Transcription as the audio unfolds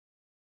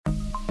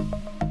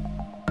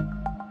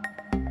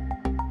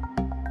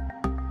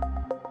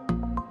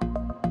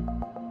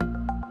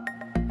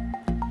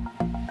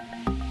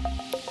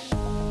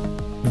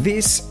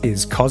This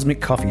is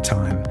Cosmic Coffee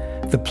Time,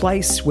 the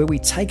place where we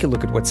take a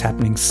look at what's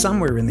happening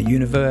somewhere in the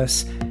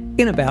universe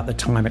in about the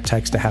time it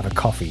takes to have a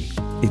coffee.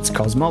 It's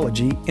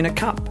cosmology in a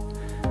cup.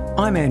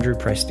 I'm Andrew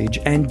Prestige,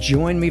 and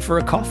join me for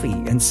a coffee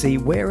and see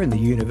where in the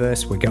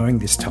universe we're going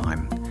this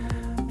time.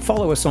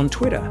 Follow us on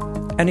Twitter,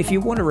 and if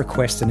you want to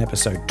request an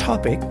episode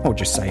topic or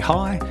just say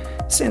hi,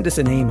 send us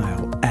an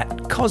email at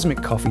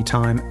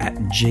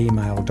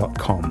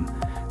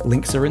cosmiccoffeetime@gmail.com.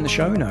 Links are in the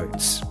show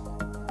notes.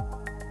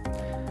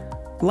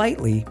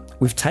 Lately,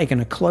 we've taken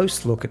a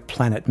close look at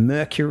planet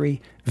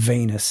Mercury,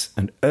 Venus,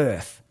 and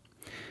Earth.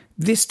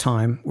 This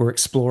time, we're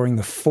exploring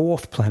the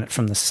fourth planet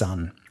from the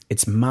Sun.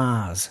 It's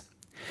Mars.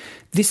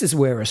 This is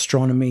where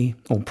astronomy,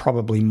 or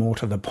probably more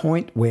to the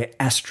point, where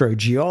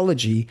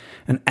astrogeology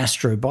and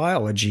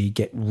astrobiology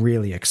get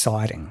really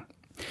exciting.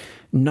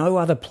 No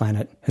other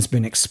planet has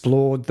been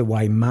explored the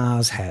way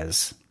Mars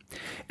has.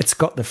 It's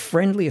got the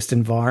friendliest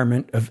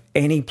environment of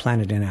any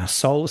planet in our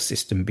solar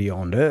system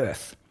beyond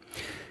Earth.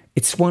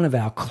 It's one of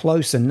our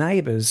closer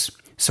neighbours,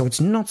 so it's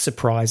not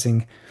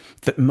surprising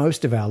that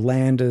most of our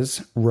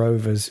landers,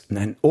 rovers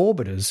and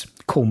orbiters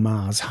call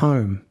Mars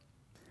home.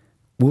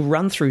 We'll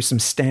run through some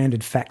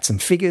standard facts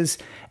and figures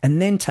and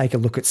then take a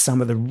look at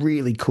some of the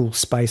really cool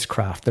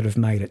spacecraft that have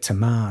made it to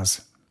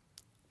Mars.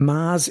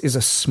 Mars is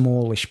a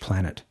smallish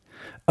planet.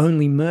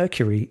 Only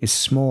Mercury is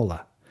smaller.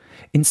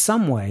 In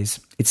some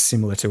ways, it's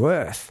similar to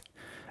Earth.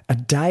 A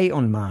day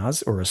on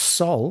Mars, or a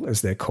sol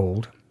as they're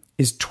called,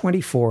 is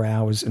 24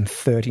 hours and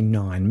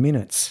 39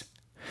 minutes.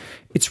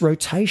 Its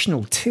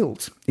rotational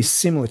tilt is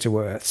similar to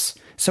Earth's,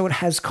 so it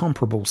has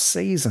comparable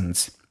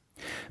seasons.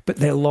 But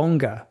they're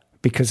longer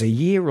because a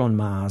year on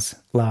Mars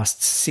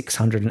lasts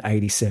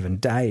 687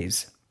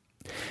 days.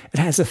 It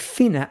has a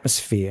thin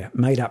atmosphere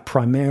made up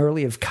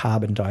primarily of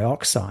carbon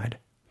dioxide.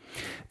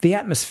 The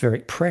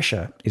atmospheric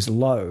pressure is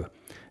low,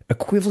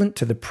 equivalent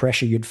to the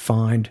pressure you'd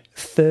find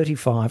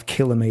 35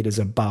 kilometres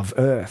above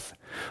Earth,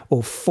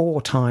 or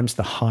 4 times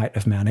the height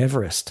of Mount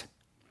Everest.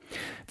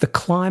 The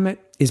climate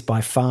is by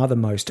far the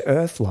most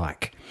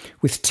Earth-like,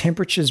 with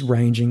temperatures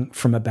ranging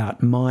from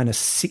about minus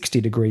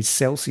 60 degrees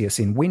Celsius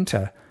in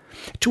winter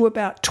to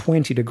about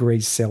 20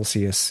 degrees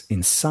Celsius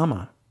in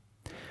summer.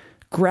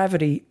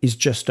 Gravity is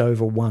just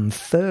over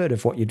 1/3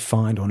 of what you'd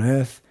find on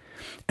Earth,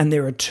 and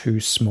there are 2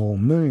 small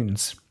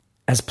moons.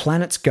 As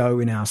planets go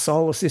in our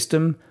solar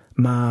system,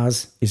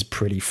 Mars is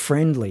pretty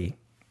friendly.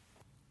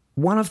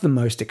 One of the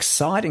most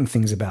exciting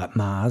things about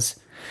Mars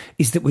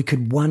is that we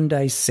could one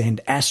day send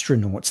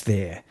astronauts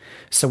there,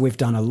 so we've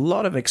done a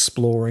lot of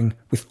exploring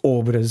with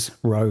orbiters,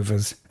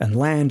 rovers and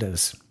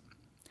landers.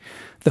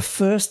 The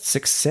first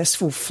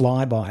successful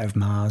flyby of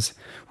Mars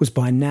was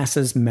by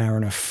NASA's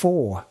Mariner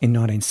 4 in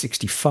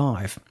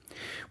 1965,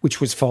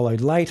 which was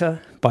followed later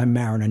by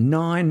Mariner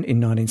 9 in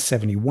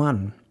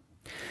 1971.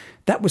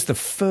 That was the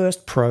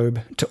first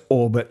probe to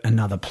orbit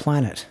another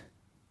planet.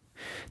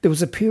 There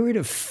was a period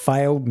of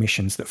failed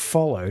missions that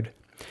followed,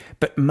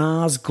 but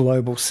Mars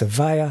Global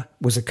Surveyor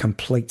was a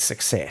complete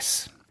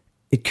success.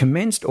 It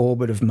commenced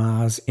orbit of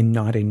Mars in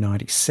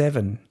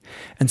 1997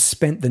 and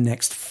spent the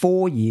next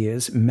 4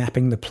 years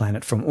mapping the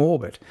planet from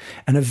orbit,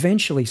 and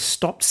eventually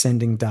stopped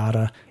sending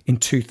data in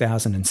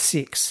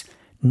 2006,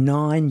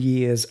 9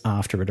 years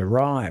after it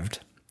arrived.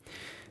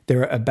 There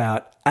are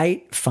about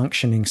 8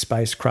 functioning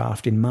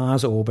spacecraft in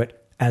Mars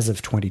orbit as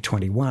of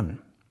 2021.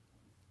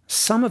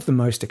 Some of the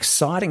most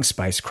exciting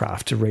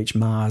spacecraft to reach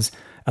Mars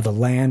are the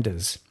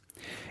landers.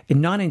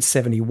 In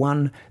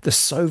 1971, the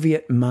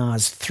Soviet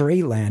Mars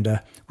 3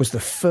 lander was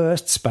the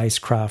first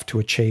spacecraft to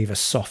achieve a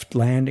soft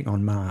landing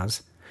on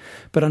Mars.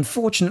 But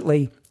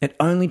unfortunately, it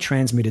only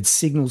transmitted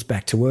signals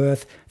back to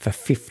Earth for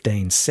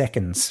 15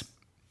 seconds.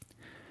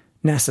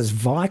 NASA's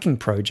Viking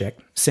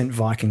project sent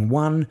Viking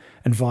 1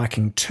 and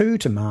Viking 2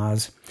 to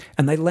Mars,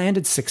 and they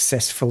landed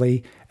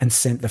successfully and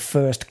sent the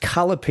first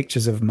colour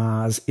pictures of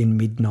Mars in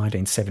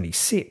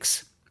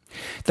mid-1976.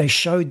 They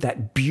showed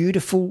that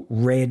beautiful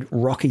red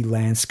rocky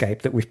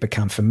landscape that we've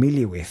become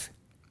familiar with.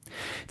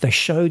 They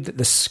showed that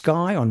the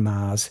sky on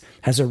Mars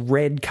has a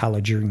red colour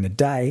during the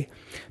day,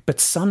 but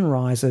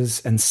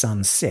sunrises and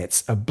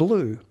sunsets are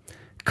blue,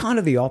 kind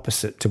of the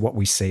opposite to what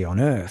we see on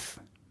Earth.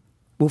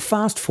 We'll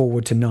fast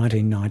forward to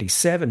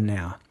 1997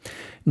 now.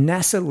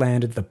 NASA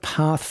landed the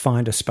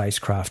Pathfinder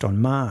spacecraft on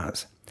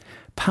Mars.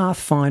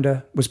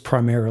 Pathfinder was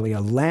primarily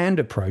a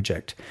lander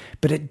project,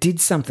 but it did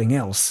something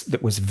else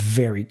that was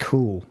very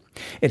cool.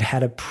 It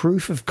had a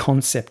proof of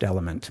concept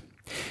element.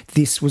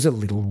 This was a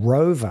little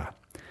rover.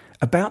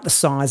 About the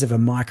size of a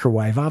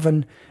microwave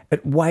oven,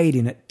 it weighed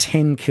in at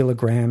 10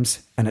 kilograms,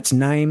 and its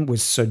name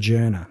was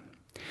Sojourner.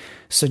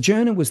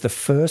 Sojourner was the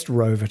first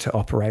rover to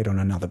operate on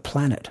another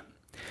planet.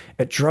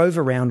 It drove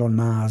around on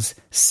Mars,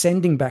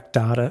 sending back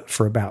data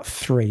for about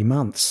 3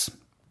 months.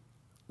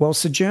 While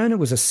Sojourner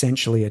was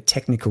essentially a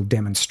technical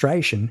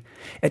demonstration,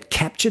 it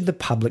captured the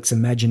public's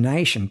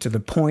imagination to the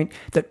point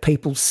that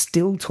people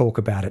still talk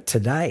about it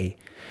today,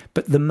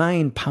 but the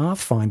main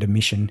Pathfinder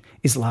mission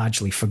is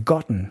largely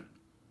forgotten.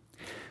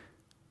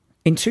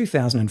 In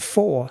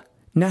 2004,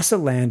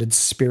 NASA landed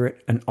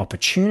Spirit and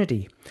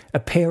Opportunity, a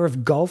pair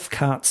of golf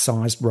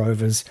cart-sized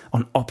rovers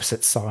on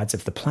opposite sides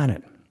of the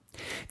planet.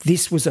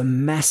 This was a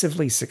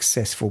massively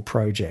successful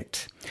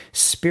project.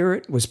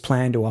 Spirit was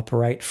planned to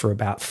operate for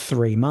about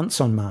 3 months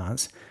on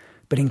Mars,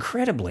 but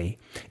incredibly,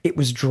 it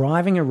was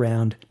driving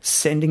around,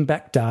 sending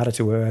back data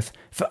to Earth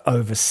for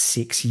over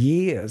 6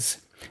 years.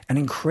 An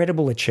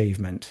incredible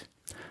achievement.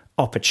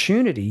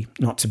 Opportunity,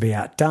 not to be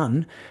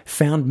outdone,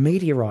 found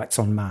meteorites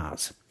on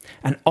Mars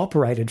and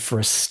operated for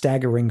a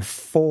staggering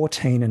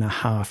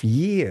 14.5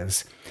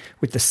 years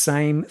with the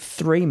same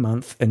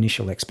 3-month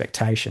initial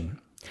expectation.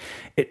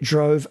 It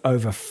drove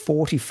over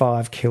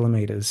 45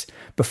 kilometres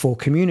before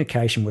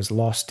communication was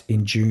lost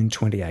in June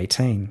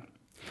 2018.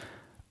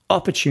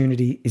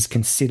 Opportunity is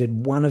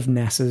considered one of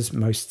NASA's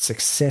most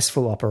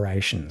successful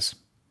operations.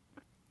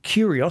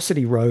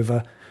 Curiosity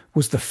rover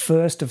was the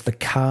first of the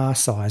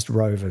car-sized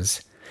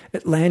rovers.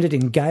 It landed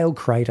in Gale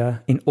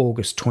Crater in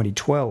August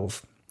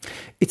 2012.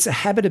 It's a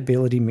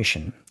habitability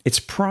mission. Its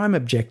prime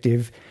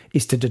objective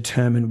is to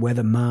determine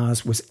whether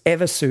Mars was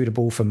ever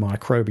suitable for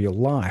microbial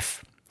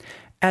life.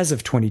 As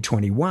of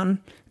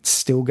 2021, it's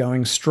still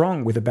going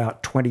strong with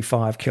about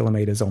 25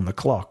 kilometres on the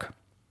clock.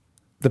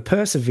 The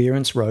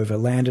Perseverance rover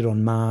landed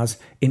on Mars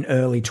in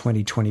early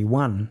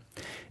 2021.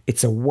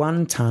 It's a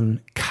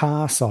 1-ton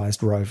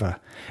car-sized rover,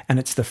 and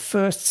it's the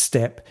first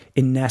step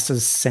in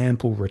NASA's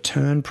sample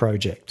return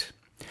project.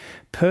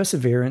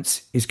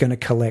 Perseverance is going to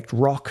collect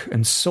rock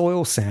and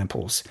soil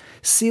samples,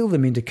 seal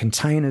them into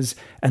containers,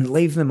 and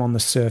leave them on the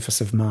surface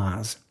of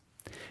Mars.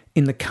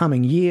 In the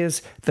coming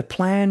years, the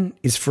plan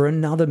is for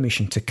another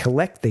mission to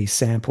collect these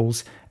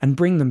samples and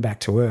bring them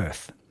back to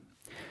Earth.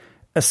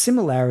 A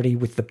similarity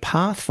with the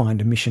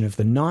Pathfinder mission of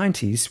the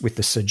 90s with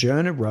the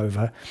Sojourner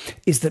rover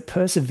is that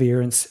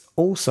Perseverance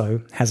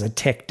also has a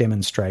tech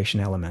demonstration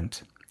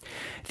element.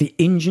 The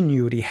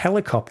Ingenuity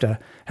helicopter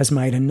has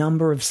made a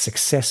number of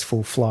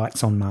successful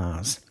flights on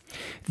Mars.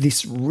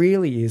 This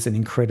really is an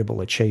incredible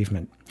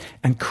achievement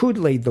and could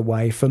lead the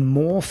way for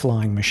more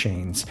flying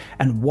machines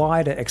and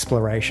wider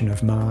exploration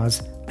of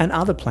Mars and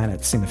other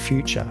planets in the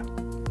future.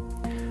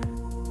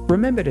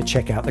 Remember to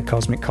check out the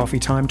Cosmic Coffee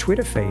Time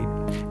Twitter feed,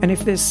 and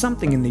if there's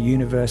something in the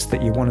universe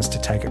that you want us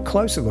to take a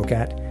closer look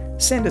at,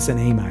 send us an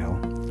email.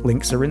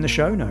 Links are in the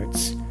show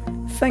notes.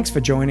 Thanks for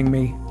joining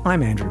me.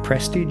 I'm Andrew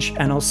Prestige,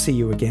 and I'll see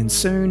you again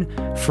soon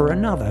for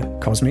another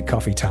Cosmic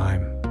Coffee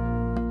Time.